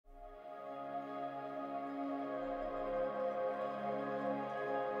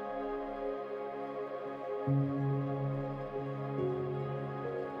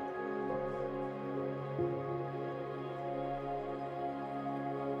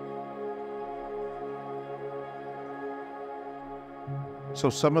So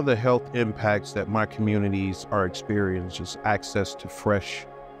some of the health impacts that my communities are experiencing is access to fresh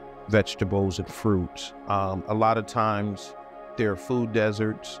vegetables and fruits. A lot of times there are food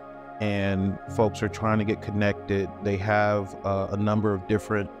deserts and folks are trying to get connected. They have a number of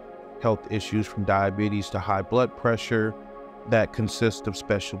different health issues from diabetes to high blood pressure that consist of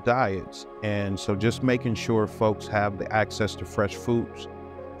special diets. And so just making sure folks have the access to fresh fruits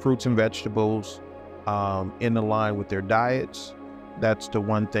and vegetables in line with their diets. That's the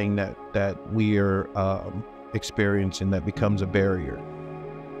one thing that we are experiencing that becomes a barrier.